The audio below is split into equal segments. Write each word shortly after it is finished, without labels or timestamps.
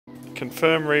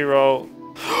confirm reroll.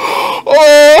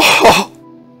 Oh!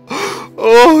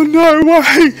 Oh, no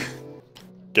way!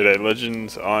 G'day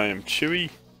legends, I am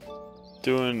Chewy.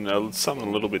 Doing something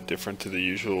a little bit different to the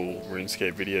usual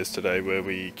Runescape videos today where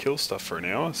we kill stuff for an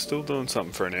hour. Still doing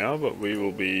something for an hour, but we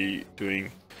will be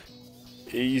doing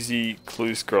easy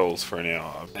clue scrolls for an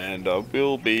hour. And I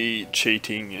will be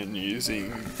cheating and using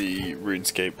the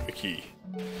Runescape wiki.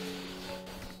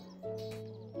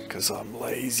 Because I'm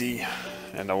lazy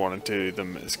and I want to do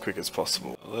them as quick as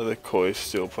possible. Leather coil,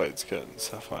 steel plates, curtains,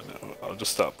 sapphire. No, I'll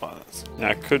just start buying this. Now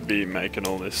I could be making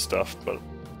all this stuff, but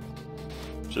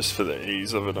just for the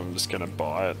ease of it, I'm just going to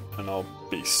buy it and I'll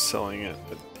be selling it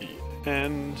at the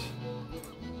end.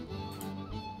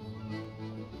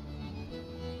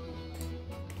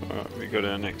 Alright, we got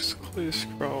our next clue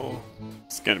scroll.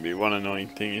 It's going to be one annoying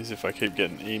thing is if I keep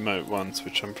getting emote ones,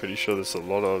 which I'm pretty sure there's a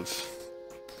lot of.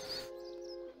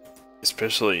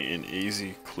 Especially in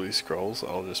easy clue scrolls,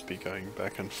 I'll just be going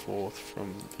back and forth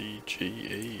from the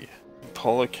GE.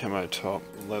 Polar camo top,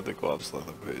 leather gloves,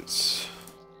 leather boots.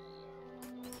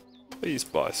 Please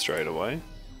buy straight away.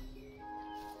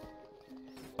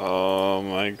 Oh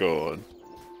my god.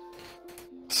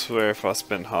 I swear if I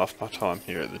spend half my time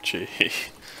here at the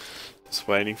GE just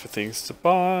waiting for things to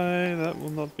buy, that will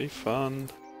not be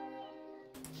fun.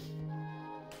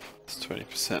 It's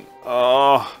 20%.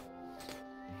 Oh!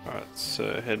 Alright,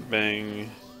 so headbang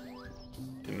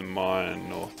in the mine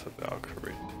north of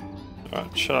Valkyrie.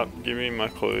 Alright, shut up, give me my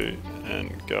clue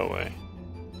and go away.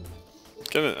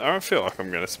 I don't feel like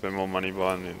I'm going to spend more money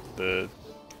buying the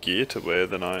gear to wear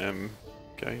than I am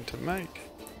going to make.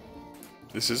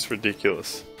 This is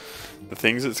ridiculous. The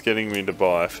things it's getting me to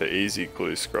buy for easy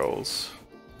clue scrolls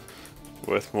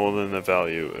worth more than the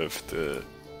value of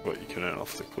what you can earn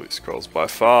off the clue scrolls by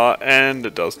far, and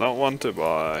it does not want to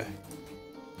buy.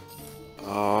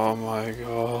 Oh my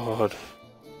god.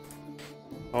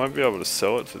 I won't be able to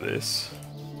sell it for this.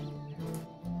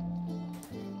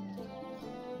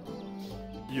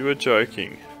 You were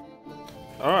joking.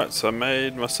 Alright, so I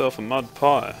made myself a mud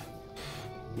pie.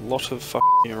 A lot of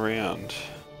fucking around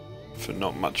for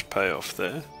not much payoff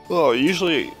there. Well,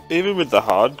 usually, even with the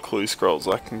hard clue scrolls,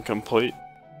 I can complete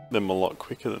them a lot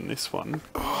quicker than this one.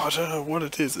 Oh, I don't know what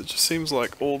it is. It just seems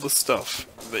like all the stuff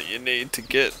that you need to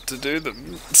get to do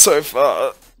them so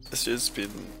far it's just been,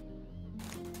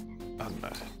 I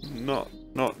don't know,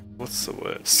 not what's the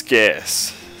word?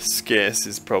 Scarce. Scarce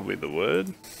is probably the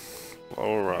word.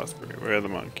 Oh, raspberry. Where are the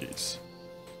monkeys?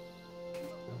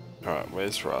 Alright,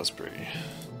 where's raspberry?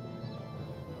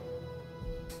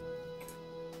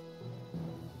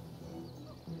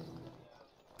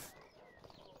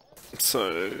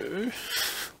 So,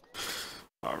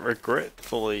 I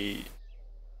regretfully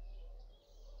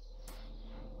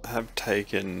have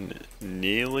taken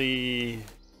nearly,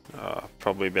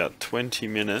 probably about 20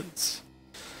 minutes,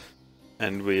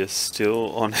 and we are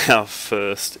still on our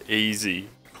first easy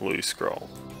clue scroll.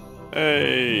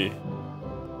 Hey!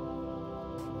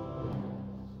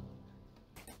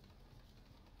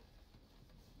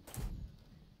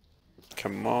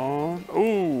 Come on.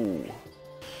 Ooh!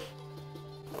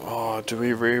 Oh, do we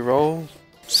reroll?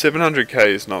 700k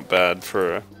is not bad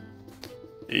for a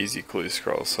easy clue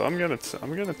scroll, so I'm gonna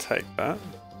take that.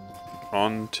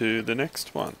 On to the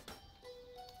next one.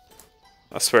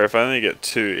 I swear, if I only get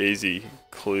 2 easy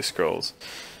clue scrolls.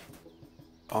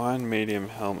 Iron medium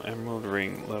helm, emerald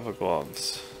ring, leather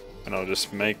gloves. And I'll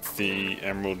just make the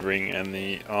emerald ring and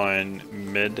the iron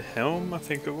med helm, I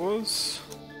think it was.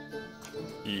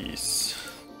 Yes.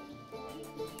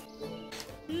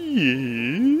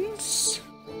 Yes.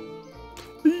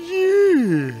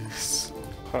 Yes.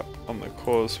 Up on the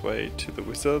causeway to the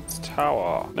wizard's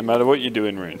tower. No matter what you do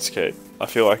in RuneScape, I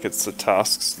feel like it's the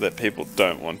tasks that people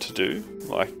don't want to do,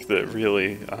 like the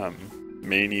really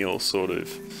menial sort of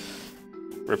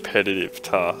repetitive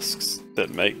tasks that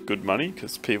make good money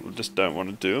because people just don't want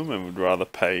to do them and would rather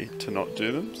pay to not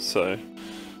do them. So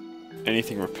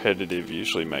anything repetitive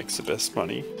usually makes the best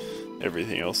money.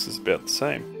 Everything else is about the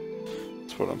same.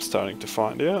 That's what I'm starting to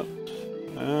find out.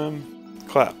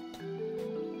 Clap.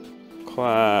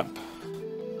 Clap.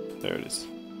 There it is.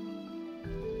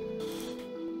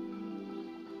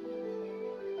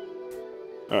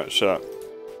 Alright, shut up.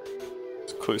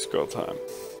 It's clue scroll time.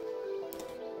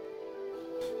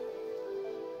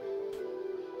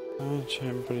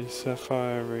 Chamberlain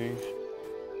sapphire ring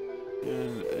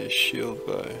and a shield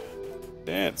bow.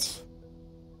 Dance.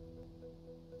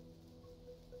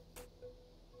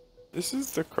 This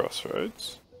is the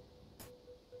crossroads.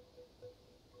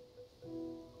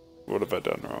 What have I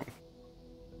done wrong?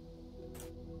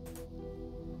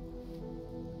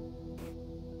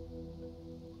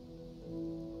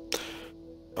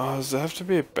 Oh, does it have to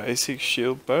be a basic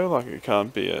shield bow? Like it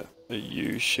can't be a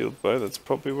U shield bow? That's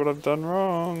probably what I've done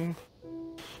wrong.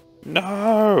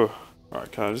 No!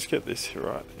 Alright, can I just get this here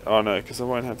right? Oh no, because I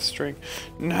won't have string.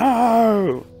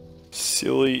 No!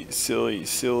 Silly, silly,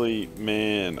 silly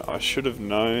man. I should have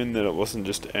known that it wasn't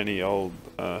just any old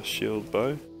shield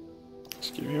bow.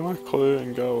 Just give you my clue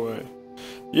and go away.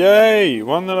 Yay!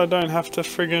 One that I don't have to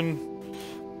friggin'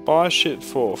 buy shit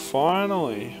for.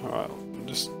 Finally! Alright, I'll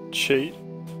just cheat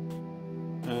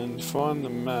and find the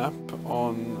map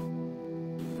on...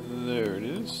 There it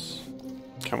is.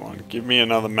 Come on, give me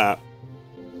another map.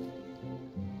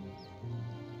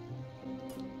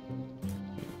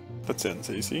 That sounds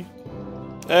easy.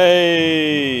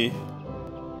 Hey!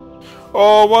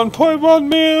 Oh, 1.1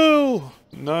 mil!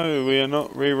 No, we are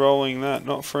not re-rolling that.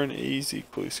 Not for an easy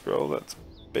clue scroll. That's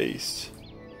beast.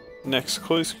 Next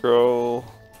clue scroll.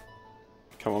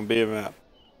 Come on, be a map.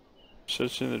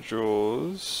 Search in the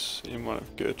drawers in one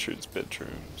of Gertrude's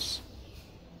bedrooms.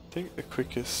 I think the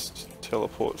quickest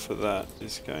teleport for that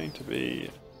is going to be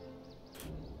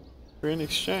an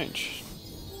exchange.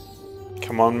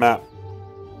 Come on, map.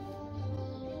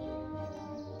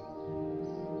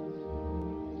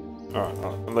 Alright,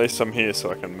 at least I'm here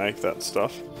so I can make that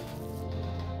stuff.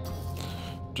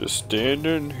 Just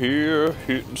standing here,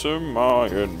 hitting some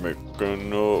iron,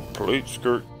 making a plate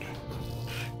skirt.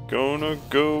 Gonna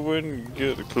go and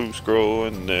get a clue scroll,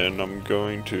 and then I'm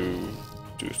going to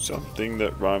do something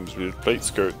that rhymes with plate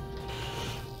skirt.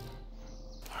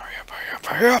 Hurry up, hurry up,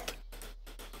 hurry up!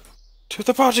 To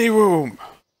the party room!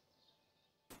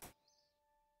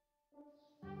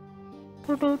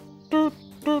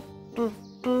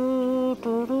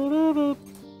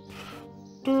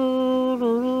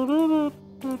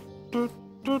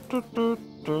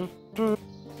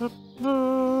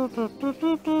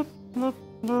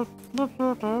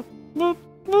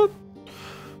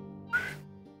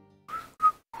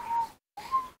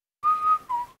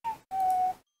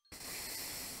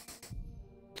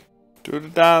 Do the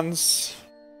dance.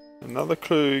 Another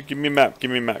clue. Give me a map,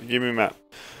 give me a map, give me a map.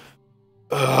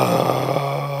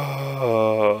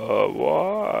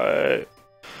 Why?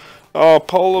 Oh,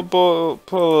 polar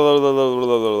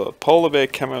bear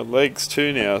camo legs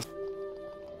too now.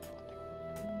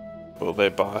 Will they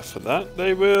buy for that?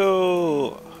 They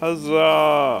will!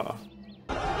 Huzzah!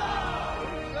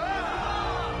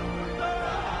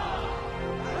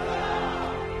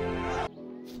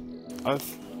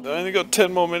 I've only got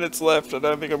 10 more minutes left. I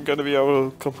don't think I'm going to be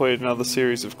able to complete another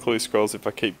series of clue scrolls if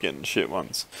I keep getting shit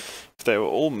ones. If they were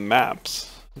all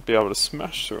maps, I'd be able to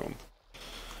smash through them.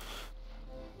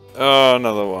 Oh,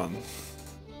 another one.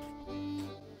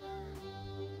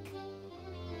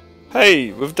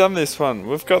 Hey, we've done this one.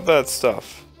 We've got that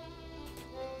stuff.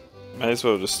 May as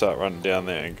well just start running down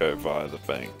there and go via the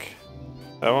bank.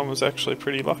 That one was actually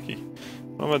pretty lucky.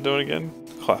 What am I doing again?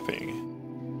 Clapping.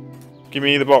 Give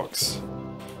me the box.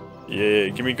 Yeah,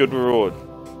 give me good reward.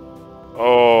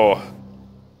 Oh,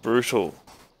 brutal.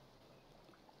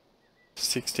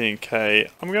 16k.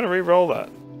 I'm gonna re-roll that.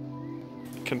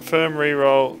 Confirm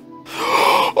re-roll.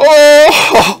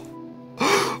 Oh!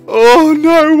 Oh,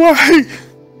 no way!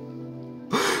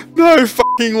 No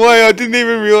fucking way, I didn't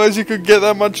even realise you could get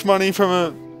that much money from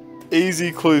an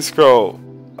easy clue scroll.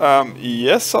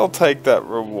 Yes, I'll take that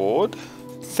reward.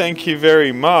 Thank you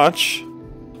very much.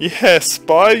 Yes,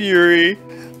 bye Yuri.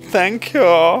 Thank you.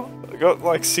 I got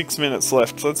like 6 minutes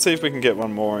left. Let's see if we can get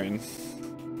one more in.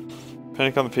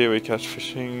 Panic on the pier, we catch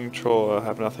fishing trawler,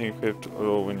 have nothing equipped at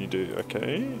all when you do.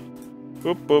 Okay.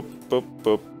 Boop, boop, boop,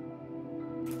 boop.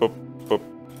 Boop, boop,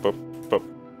 boop, boop.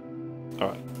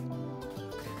 Alright.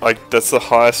 Like, that's the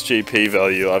highest GP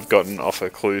value I've gotten off a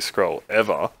clue scroll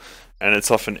ever. And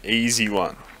it's off an easy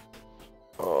one.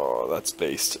 Oh, that's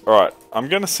beast. Alright, I'm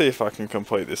gonna see if I can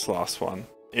complete this last one.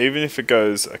 Even if it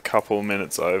goes a couple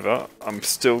minutes over, I'm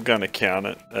still gonna count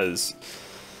it as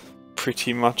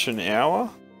pretty much an hour.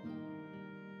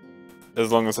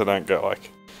 As long as I don't go like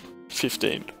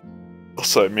 15 or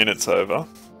so minutes over.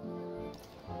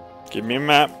 Give me a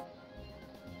map.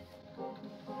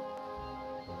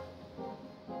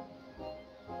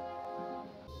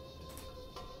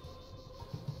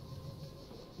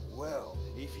 Well,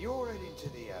 if you're heading to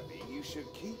the Abbey, you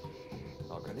should keep...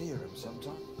 I can hear him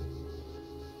sometime.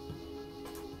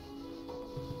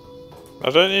 I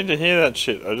don't need to hear that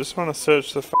shit. I just want to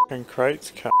search the fucking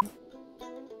crates, cunt.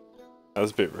 That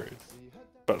was a bit rude.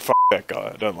 But fuck that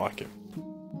guy, I don't like him.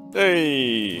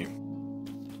 Hey!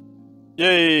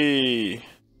 Yay!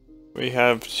 We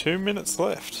have 2 minutes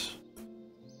left.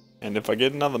 And if I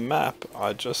get another map,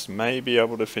 I just may be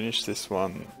able to finish this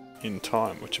one in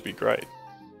time, which would be great.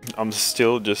 I'm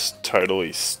still just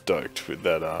totally stoked with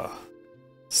that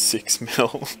 6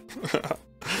 mil.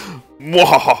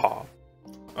 Mwah!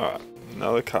 Alright,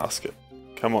 another casket.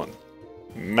 Come on.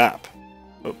 Map.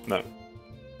 Oh, no.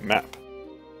 Map.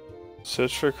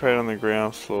 Search for a crate on the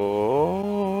ground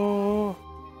floor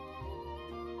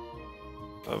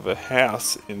of a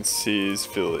house in Sears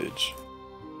Village.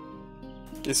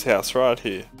 This house right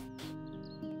here.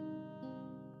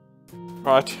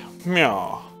 Right.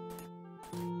 Meow.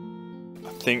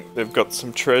 I think they've got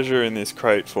some treasure in this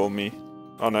crate for me.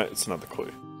 Oh no, it's another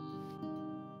clue.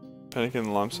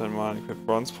 Pelican limestone mine equipped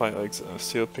bronze plate legs, a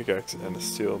steel pickaxe, and a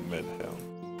steel med helm.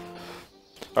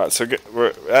 Alright, so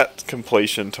we're at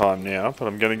completion time now, but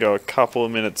I'm going to go a couple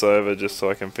of minutes over just so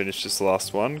I can finish this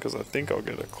last one, because I think I'll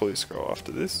get a clue scroll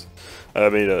after this. I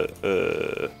mean,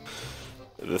 the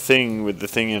thing with the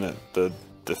thing in it. The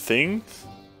thing?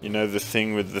 You know the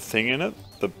thing with the thing in it?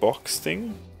 The box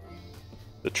thing?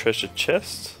 The treasure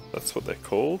chest? That's what they're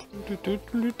called.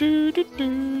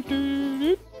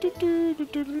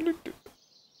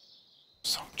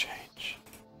 Song change.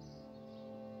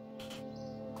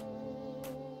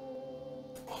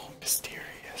 Oh,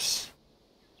 mysterious.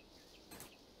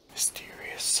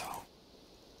 Mysterious song.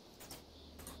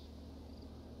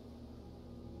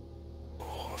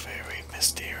 Oh, very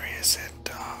mysterious and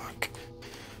dark.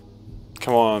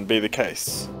 Come on, be the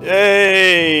case.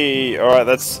 Yay! Alright,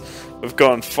 we've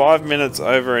gone 5 minutes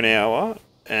over an hour,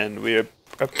 and we are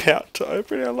about to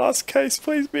open our last case.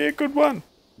 Please be a good one.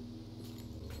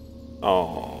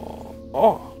 Oh,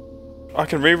 I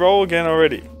can re-roll again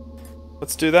already.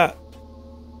 Let's do that.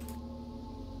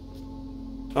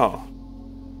 Oh,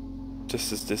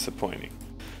 just as disappointing.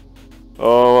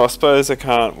 Oh, I suppose I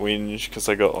can't whinge because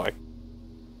I got like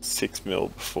 6 mil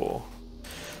before.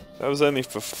 That was only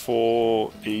for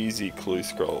 4 easy clue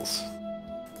scrolls.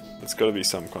 It's got to be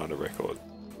some kind of record.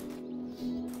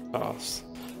 Oh,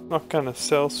 not gonna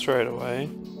sell straight away.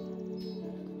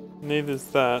 Neither's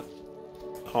that.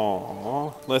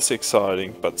 Aww, less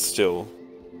exciting, but still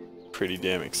pretty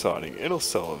damn exciting. It'll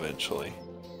sell eventually.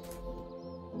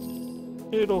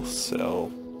 It'll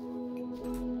sell.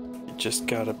 You just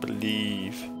gotta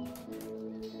believe.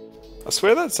 I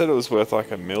swear that said it was worth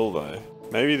like 1 mil though.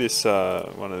 Maybe this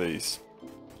one of these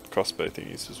crossbow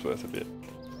thingies was worth a bit.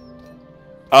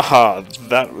 Aha,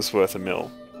 that was worth 1 mil.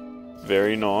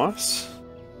 Very nice.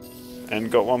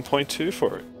 And got 1.2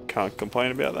 for it. Can't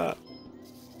complain about that.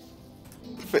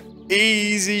 For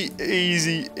easy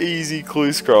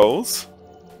clue scrolls,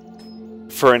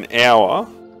 for an hour,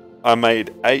 I made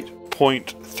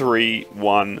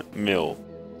 8.31 mil.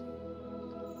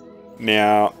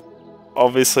 Now,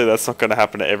 obviously that's not going to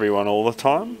happen to everyone all the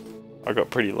time. I got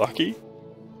pretty lucky.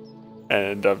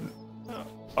 And, I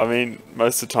mean,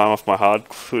 most of the time off my hard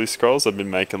clue scrolls, I've been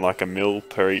making like 1 mil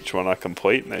per each one I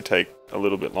complete, and they take a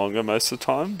little bit longer most of the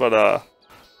time, but,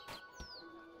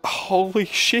 holy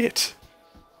shit!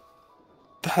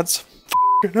 That's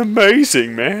fucking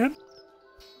amazing, man!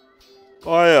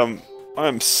 I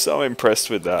am so impressed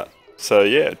with that. So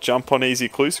yeah, jump on easy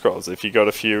clue scrolls. If you got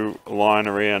a few lying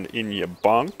around in your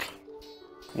bunk,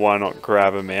 why not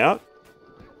grab them out,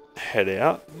 head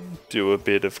out, do a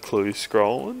bit of clue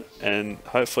scrolling, and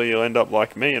hopefully you'll end up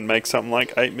like me and make something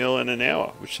like 8 mil in an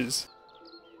hour, which is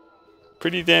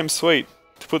pretty damn sweet.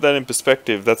 To put that in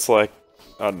perspective, that's like,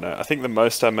 I don't know, I think the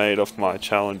most I made off my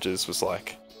challenges was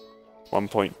like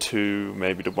 1.2,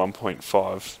 maybe to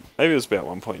 1.5, maybe it was about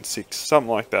 1.6, something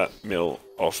like that mil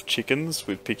off chickens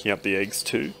with picking up the eggs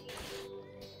too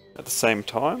at the same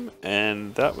time,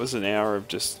 and that was an hour of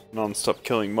just non-stop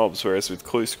killing mobs, whereas with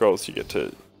clue scrolls you get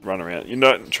to run around. You're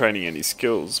not training any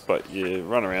skills, but you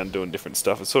run around doing different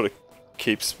stuff. It sort of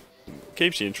keeps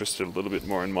you interested a little bit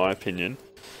more, in my opinion,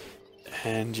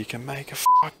 and you can make a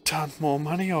fuck ton more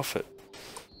money off it.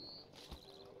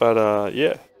 But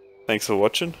yeah, thanks for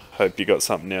watching. Hope you got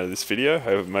something out of this video.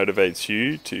 Hope it motivates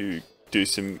you to do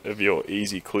some of your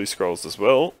easy clue scrolls as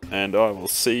well, and I will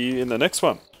see you in the next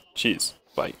one. Cheers.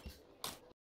 Bye.